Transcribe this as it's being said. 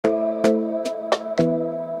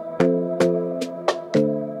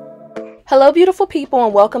Hello beautiful people,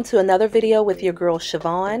 and welcome to another video with your girl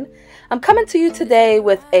Shyvonne. I'm coming to you today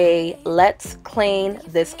with a let's clean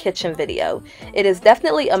this kitchen video. It is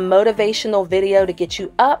definitely a motivational video to get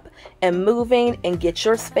you up and moving and get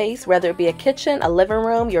your space, whether it be a kitchen, a living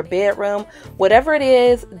room, your bedroom, whatever it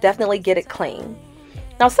is, definitely get it clean.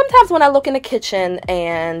 Now sometimes when I look in the kitchen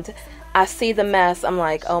and I see the mess, I'm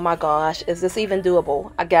like, oh my gosh, is this even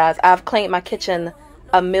doable? Guys, I've cleaned my kitchen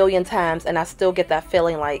a million times and I still get that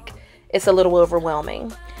feeling like it's a little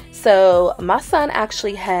overwhelming. So my son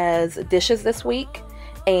actually has dishes this week,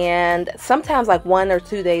 and sometimes like 1 or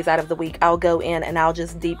 2 days out of the week I'll go in and I'll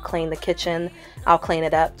just deep clean the kitchen. I'll clean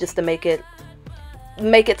it up just to make it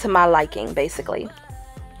to my liking, basically.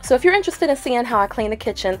 So if you're interested in seeing how I clean the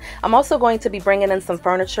kitchen, I'm also going to be bringing in some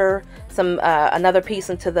furniture, another piece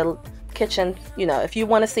into the kitchen. You know, if you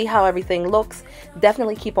want to see how everything looks,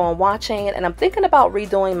 definitely keep on watching. And I'm thinking about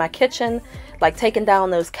redoing my kitchen, like taking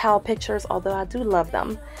down those cow pictures, although I do love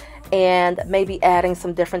them, and maybe adding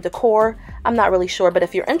some different decor. I'm not really sure, but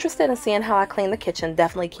if you're interested in seeing how I clean the kitchen,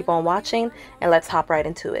 definitely keep on watching, and let's hop right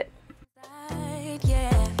into it.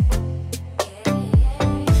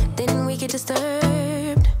 Then we get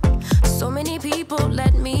disturbed. So many people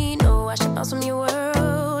let me know I should bounce from your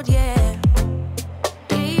world, yeah.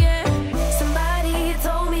 Somebody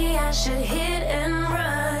told me I should hit and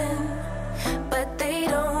run, but they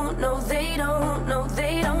don't know, they don't know,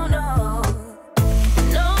 they don't know.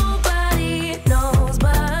 Nobody knows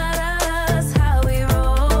but us how we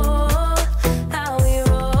roll, how we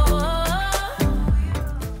roll.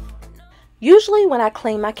 Usually when I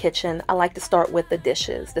clean my kitchen, I like to start with the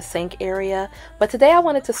dishes, the sink area, but today I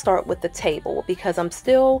wanted to start with the table because I'm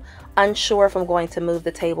still unsure if I'm going to move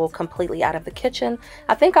the table completely out of the kitchen.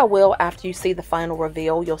 I think I will. After you see the final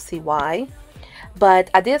reveal, you'll see why. But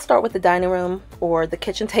I did start with the dining room, or the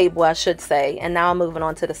kitchen table I should say, and now I'm moving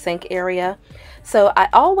on to the sink area. So I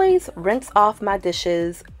always rinse off my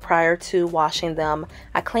dishes prior to washing them.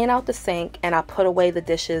 I clean out the sink and I put away the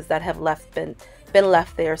dishes that have been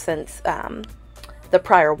left there since the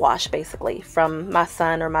prior wash, basically from my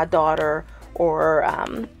son or my daughter or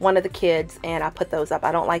one of the kids, and I put those up.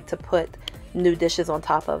 I don't like to put new dishes on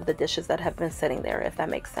top of the dishes that have been sitting there, if that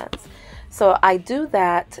makes sense. So I do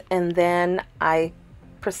that, and then I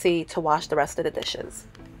proceed to wash the rest of the dishes.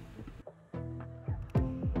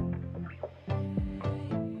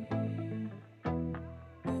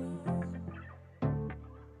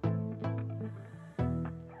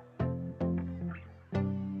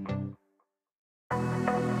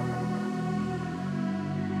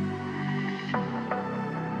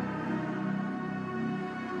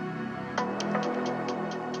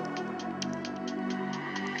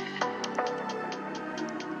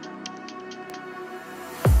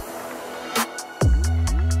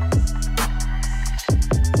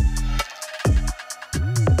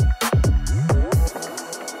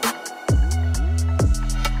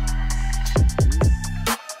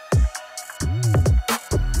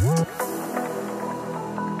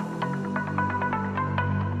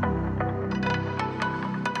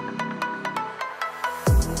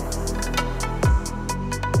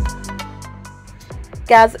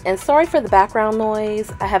 Guys, and sorry for the background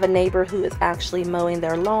noise. I have a neighbor who is actually mowing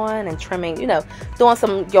their lawn and trimming, you know, doing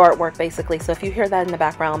some yard work basically. So if you hear that in the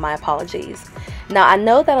background, my apologies. Now, I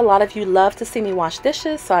know that a lot of you love to see me wash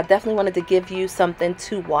dishes, so I definitely wanted to give you something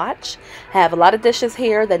to watch. I have a lot of dishes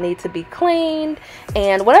here that need to be cleaned,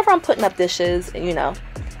 and whenever I'm putting up dishes, you know,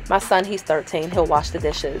 my son, he's 13, he'll wash the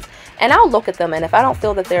dishes, and I'll look at them, and if I don't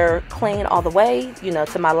feel that they're clean all the way, you know,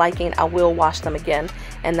 to my liking, I will wash them again.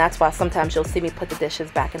 And that's why sometimes you'll see me put the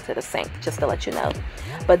dishes back into the sink, just to let you know.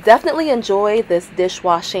 But definitely enjoy this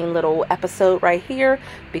dishwashing little episode right here,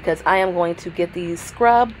 because I am going to get these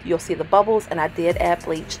scrubbed. You'll see the bubbles, and I did add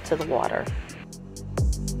bleach to the water.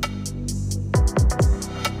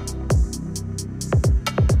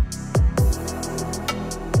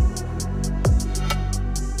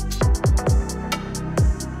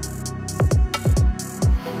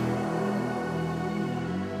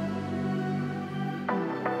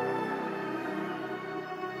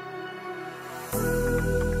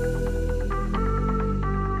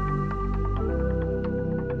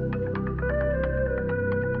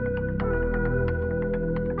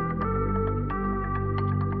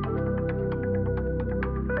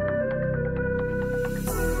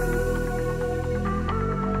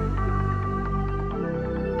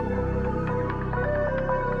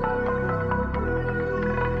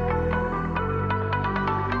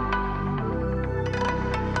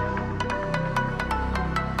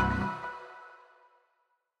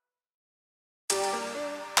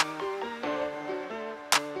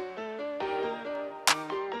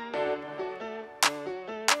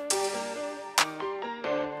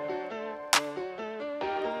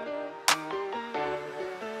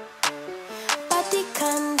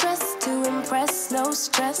 no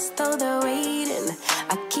stress, though they're waiting.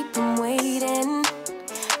 I keep them waiting.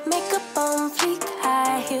 Makeup on fleek,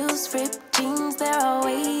 high heels, ripped jeans, they're all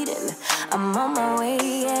waiting. I'm on my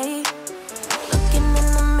way. Looking in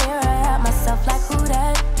the mirror at myself like who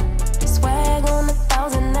that? Swag on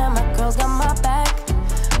 1,000 and my girls got my back.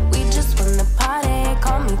 We just wanna party,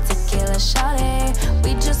 call me tequila shawty.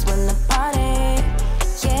 We just wanna party,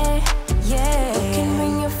 yeah, yeah. You can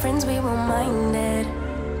bring your friends, we won't mind it.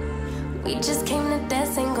 We just came to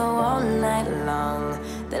dance and go all night long.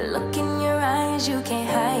 The look in your eyes, you can't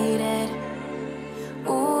hide it.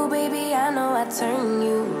 Ooh, baby, I know I turn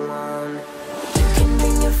you on. You can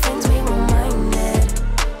bring your friends, we won't mind it.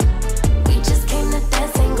 We just came to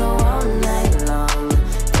dance and go all night long.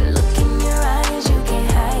 The look in your eyes, you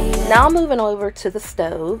can't hide it. Now moving over to the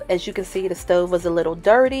stove. As you can see, the stove was a little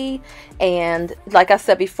dirty, and like I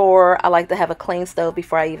said before, I like to have a clean stove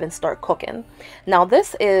before I even start cooking. Now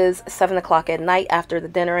this is 7 o'clock at night after the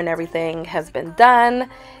dinner and everything has been done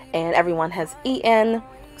and everyone has eaten,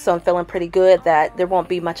 so I'm feeling pretty good that there won't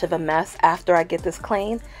be much of a mess after I get this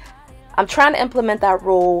clean. I'm trying to implement that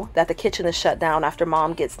rule that the kitchen is shut down after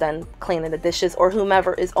mom gets done cleaning the dishes, or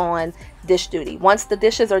whomever is on dish duty. Once the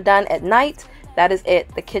dishes are done at night, that is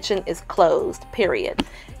it. The kitchen is closed, period.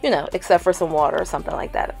 You know, except for some water or something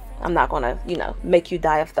like that. I'm not gonna, you know, make you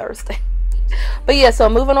die of thirst. But yeah, so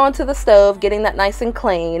moving on to the stove, getting that nice and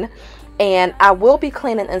clean. And I will be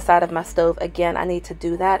cleaning inside of my stove again. I need to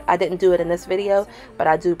do that. I didn't do it in this video, but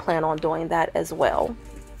I do plan on doing that as well.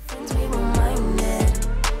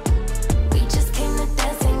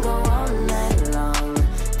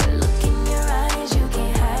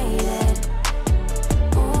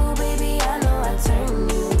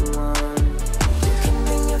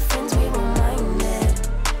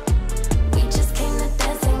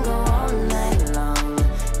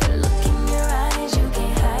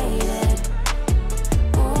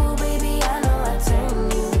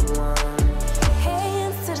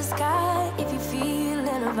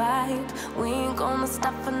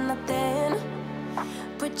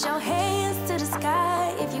 Put your hands to the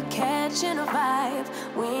sky if you catching a vibe.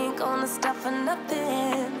 We ain't gonna stop for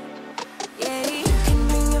nothing. Yeah, you can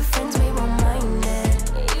bring your friends, we won't mind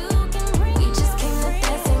it. We just came to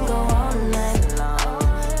dance and go all night long.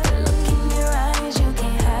 The look in your eyes, you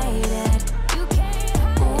can't hide it.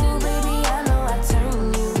 Ooh, baby, I know I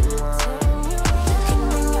turn you on. You can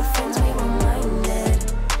bring your friends, we won't mind it.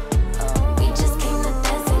 We just came to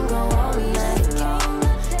dance and go all night long.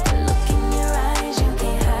 The look in your eyes, you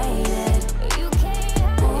can't hide it.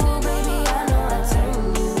 Ooh, baby, I know I turn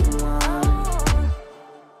you on.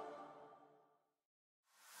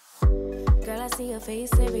 Girl, I see your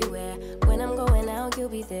face everywhere. When I'm going out, you'll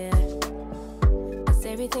be there. 'Cause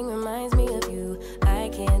everything reminds me of you. I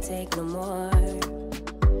can't take no more.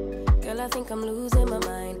 Girl, I think I'm losing my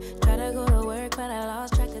mind. Try to go to work, but I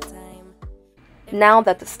lost track of time. Now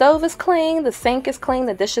that the stove is clean, the sink is clean,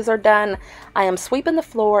 the dishes are done, I am sweeping the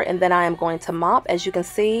floor, and then I am going to mop. As you can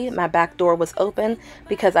see, my back door was open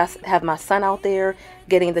because I have my son out there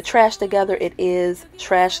getting the trash together. It is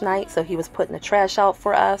trash night, so he was putting the trash out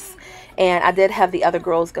for us, and I did have the other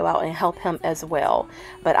girls go out and help him as well.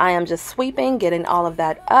 But I am just sweeping, getting all of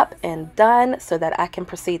that up and done so that I can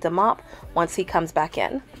proceed to mop once he comes back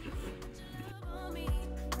in.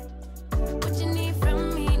 What you need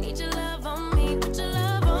from me, need your love on me, put your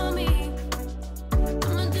love on me.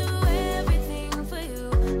 I'ma do everything for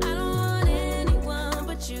you. I don't want anyone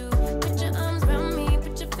but you. Put your arms around me,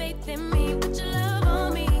 put your faith in me, put your love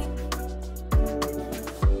on me.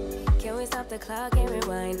 Can we stop the clock and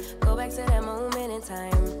rewind? Go back to that moment in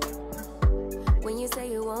time when you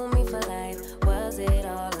say you want me for life. Was it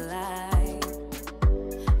all a lie?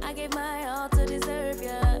 I gave my all to deserve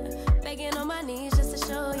ya, begging on my knees just to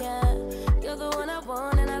show ya you're the one I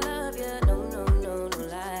want and I love ya. No, no, no, no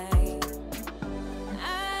lie.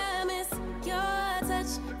 I miss your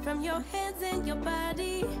touch from your hands and your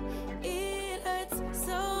body. It hurts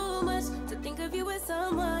so much to think of you as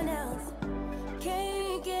someone else.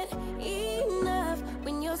 Can't get enough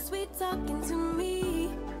when you're sweet talking to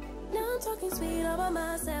me. Now I'm talking sweet all by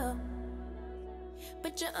myself.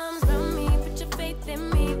 Put your arms around me, put your faith in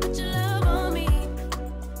me, put your love on me.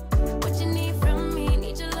 What you need from me,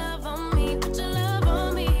 need your love on me, put your love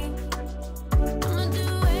on me. I'ma do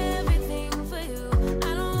everything for you.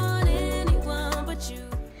 I don't want anyone but you.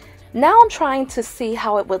 Now I'm trying to see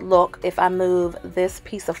how it would look if I move this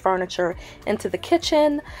piece of furniture into the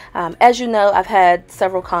kitchen. As you know, I've had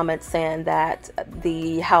several comments saying that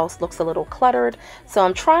the house looks a little cluttered. So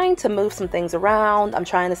I'm trying to move some things around. I'm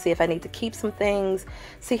trying to see if I need to keep some things,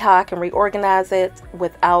 see how I can reorganize it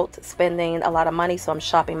without spending a lot of money. So I'm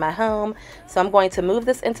shopping my home. So I'm going to move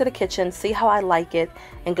this into the kitchen, see how I like it,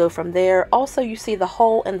 and go from there. Also, you see the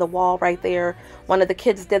hole in the wall right there. One of the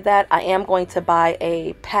kids did that. I am going to buy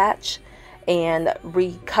a patch and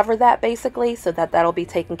recover that basically, so that that'll be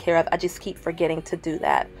taken care of. I just keep forgetting to do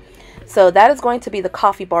that. So that is going to be the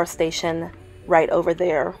coffee bar station right over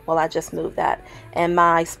there. Well, I just moved that, and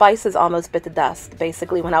my spices almost bit the dust.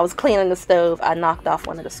 Basically, when I was cleaning the stove, I knocked off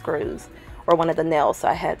one of the screws or one of the nails, so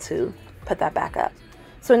I had to put that back up.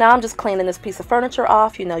 So now I'm just cleaning this piece of furniture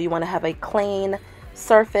off. You know, you want to have a clean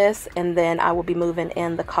surface, and then I will be moving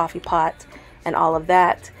in the coffee pot and all of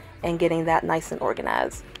that and getting that nice and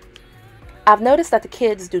organized. I've noticed that the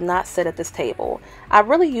kids do not sit at this table. I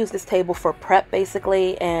really use this table for prep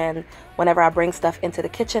basically, and whenever I bring stuff into the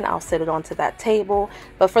kitchen, I'll sit it onto that table.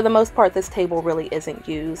 But for the most part, this table really isn't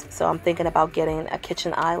used. So I'm thinking about getting a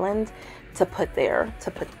kitchen island to put there,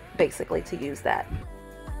 basically to use that.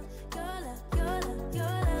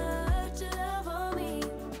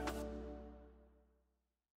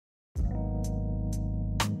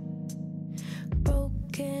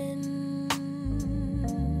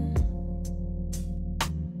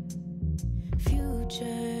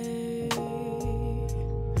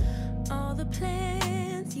 All the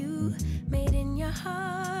plans you made in your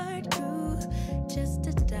heart grew just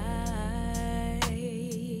to die.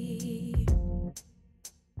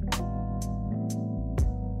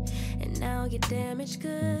 And now your damaged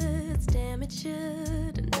goods, damage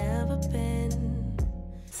should have never been.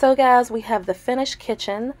 So guys, we have the finished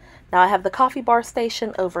kitchen. Now I have the coffee bar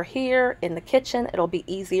station over here in the kitchen. It'll be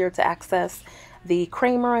easier to access the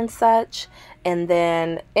creamer and such. And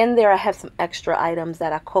then in there I have some extra items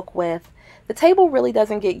that I cook with. The table really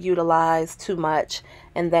doesn't get utilized too much.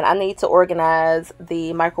 And then I need to organize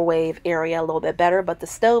the microwave area a little bit better, but the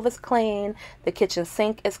stove is clean. The kitchen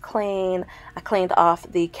sink is clean. I cleaned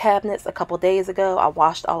off the cabinets a couple days ago. I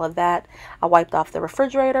washed all of that. I wiped off the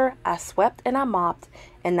refrigerator. I swept and I mopped.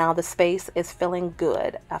 And now the space is feeling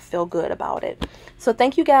good. I feel good about it. So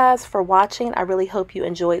thank you guys for watching. I really hope you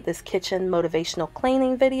enjoyed this kitchen motivational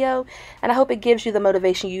cleaning video. And I hope it gives you the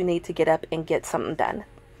motivation you need to get up and get something done.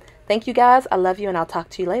 Thank you guys. I love you, and I'll talk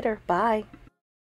to you later. Bye.